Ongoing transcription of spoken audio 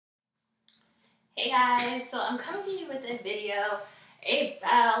Hey guys, so I'm coming to you with a video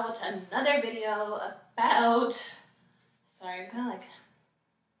about another video about, sorry, I'm kind of like,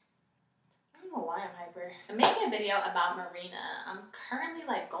 I don't know why I'm hyper. I'm making a video about Mirena. I'm currently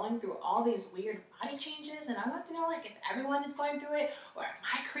like going through all these weird body changes and I want to know like if everyone is going through it or am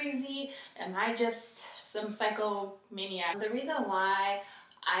I crazy? Am I just some psychomaniac? The reason why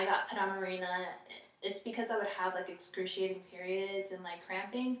I got put on Mirena, it's because I would have like excruciating periods and like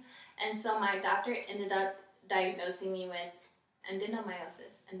cramping. And so my doctor ended up diagnosing me with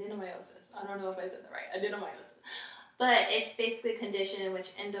adenomyosis. I don't know if I said that right. Adenomyosis. But it's basically a condition in which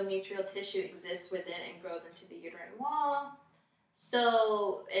endometrial tissue exists within and grows into the uterine wall.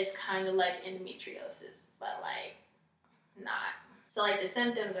 So it's kind of like endometriosis, but like not. So like the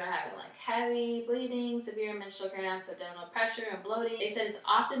symptoms are having like heavy bleeding, severe menstrual cramps, abdominal pressure, and bloating. They said it's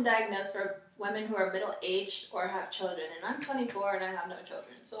often diagnosed for women who are middle-aged or have children. And I'm 24 and I have no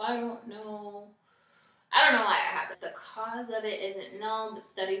children, so I don't know why it happened. The cause of it isn't known, but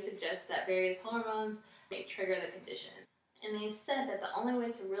studies suggest that various hormones may trigger the condition. And they said that the only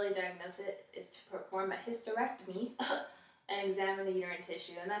way to really diagnose it is to perform a hysterectomy and examine the uterine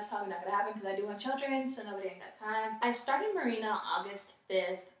tissue. And that's probably not going to happen because I do want children, so nobody ain't got time. I started Mirena August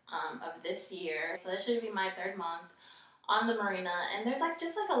 5th of this year, so this should be my 3rd month on the Mirena. And there's like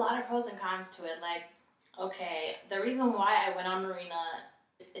just like a lot of pros and cons to it. Like, okay, the reason why I went on Mirena,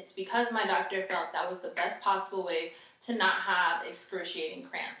 it's because my doctor felt that was the best possible way to not have excruciating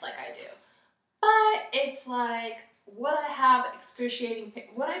cramps like I do. But it's like, would I have excruciating,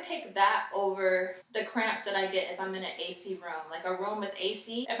 would I take that over the cramps that I get if I'm in an AC room, like a room with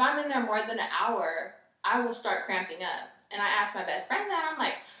AC? If I'm in there more than an hour, I will start cramping up. And I asked my best friend that, I'm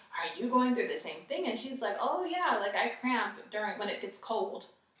like, are you going through the same thing? And she's like, oh yeah, like I cramp when it gets cold.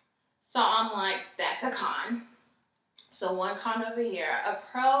 So I'm like, that's a con. So one con over here. A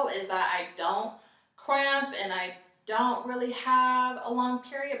pro is that I don't cramp and I don't really have a long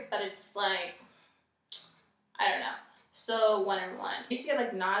period, but it's like, I don't know. So 1 and 1. You see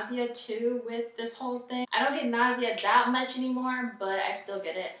like nausea too with this whole thing. I don't get nausea that much anymore, but I still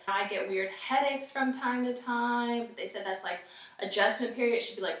get it. I get weird headaches from time to time. But they said that's like adjustment period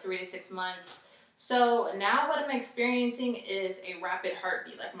should be like 3 to 6 months. So now what I'm experiencing is a rapid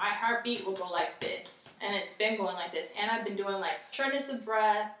heartbeat. Like my heartbeat will go like this, and it's been going like this. And I've been doing like shortness of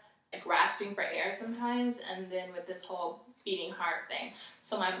breath, like grasping for air sometimes, and then with this whole beating heart thing.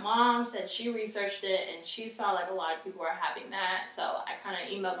 So my mom said she researched it and she saw like a lot of people are having that. So I kind of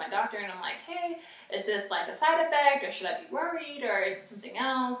emailed my doctor and I'm like, hey, is this like a side effect or should I be worried or is it something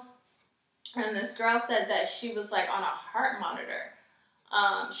else? And this girl said that she was like on a heart monitor.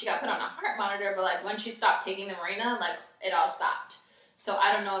 She got put on a heart monitor, but like when she stopped taking the Mirena, like it all stopped. So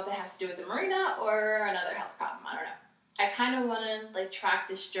I don't know if it has to do with the Mirena or another health problem. I don't know. I kind of want to like track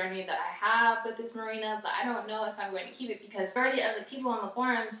this journey that I have with this Mirena, but I don't know if I'm going to keep it because majority of the people on the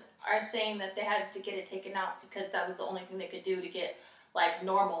forums are saying that they had to get it taken out because that was the only thing they could do to get like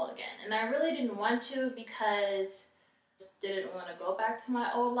normal again. And I really didn't want to because I didn't want to go back to my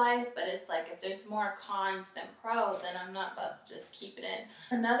old life, but it's like if there's more cons than pros, then I'm not about to just keep it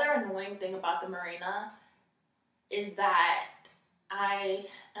in. Another annoying thing about the Mirena is that I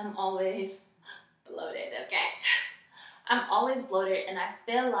am always bloated, okay? I'm always bloated and I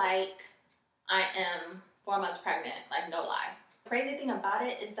feel like I am 4 months pregnant, like no lie. The crazy thing about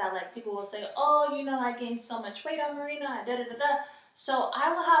it is that like people will say, oh, you know, I gained so much weight on Mirena, da da da da. So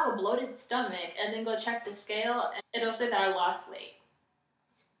I will have a bloated stomach and then go check the scale and it'll say that I lost weight.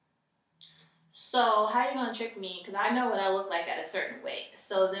 So how are you gonna trick me? Because I know what I look like at a certain weight.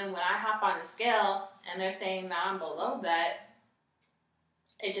 So then when I hop on the scale and they're saying that I'm below that,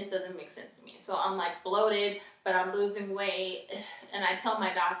 it just doesn't make sense to me. So I'm like bloated, but I'm losing weight. And I tell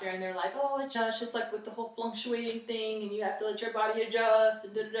my doctor and they're like, oh, it's just like with the whole fluctuating thing and you have to let your body adjust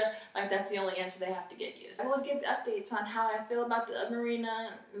and da da da. Like that's the only answer they have to give you. So I will give updates on how I feel about the Mirena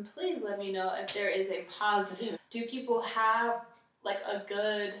and please let me know if there is a positive. Do people have like a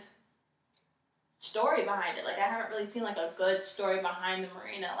good story behind it? Like I haven't really seen like a good story behind the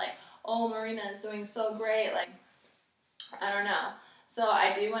Mirena. Like, oh, Mirena is doing so great. Like, I don't know. So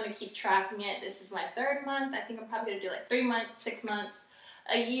I do want to keep tracking it. This is my 3rd month. I think I'm probably going to do like 3 months, 6 months,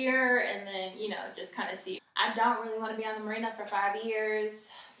 a year, and then, you know, just kind of see. I don't really want to be on the Mirena for 5 years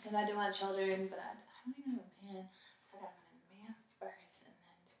because I do want children, but I don't even have a man. I got a man first, and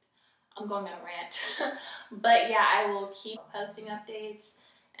then I'm going on a rant. But yeah, I will keep posting updates.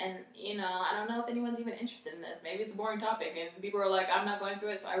 And, you know, I don't know if anyone's even interested in this. Maybe it's a boring topic and people are like, I'm not going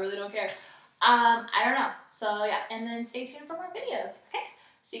through it, so I really don't care. I don't know. So yeah, and then stay tuned for more videos. Okay,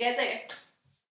 see you guys later.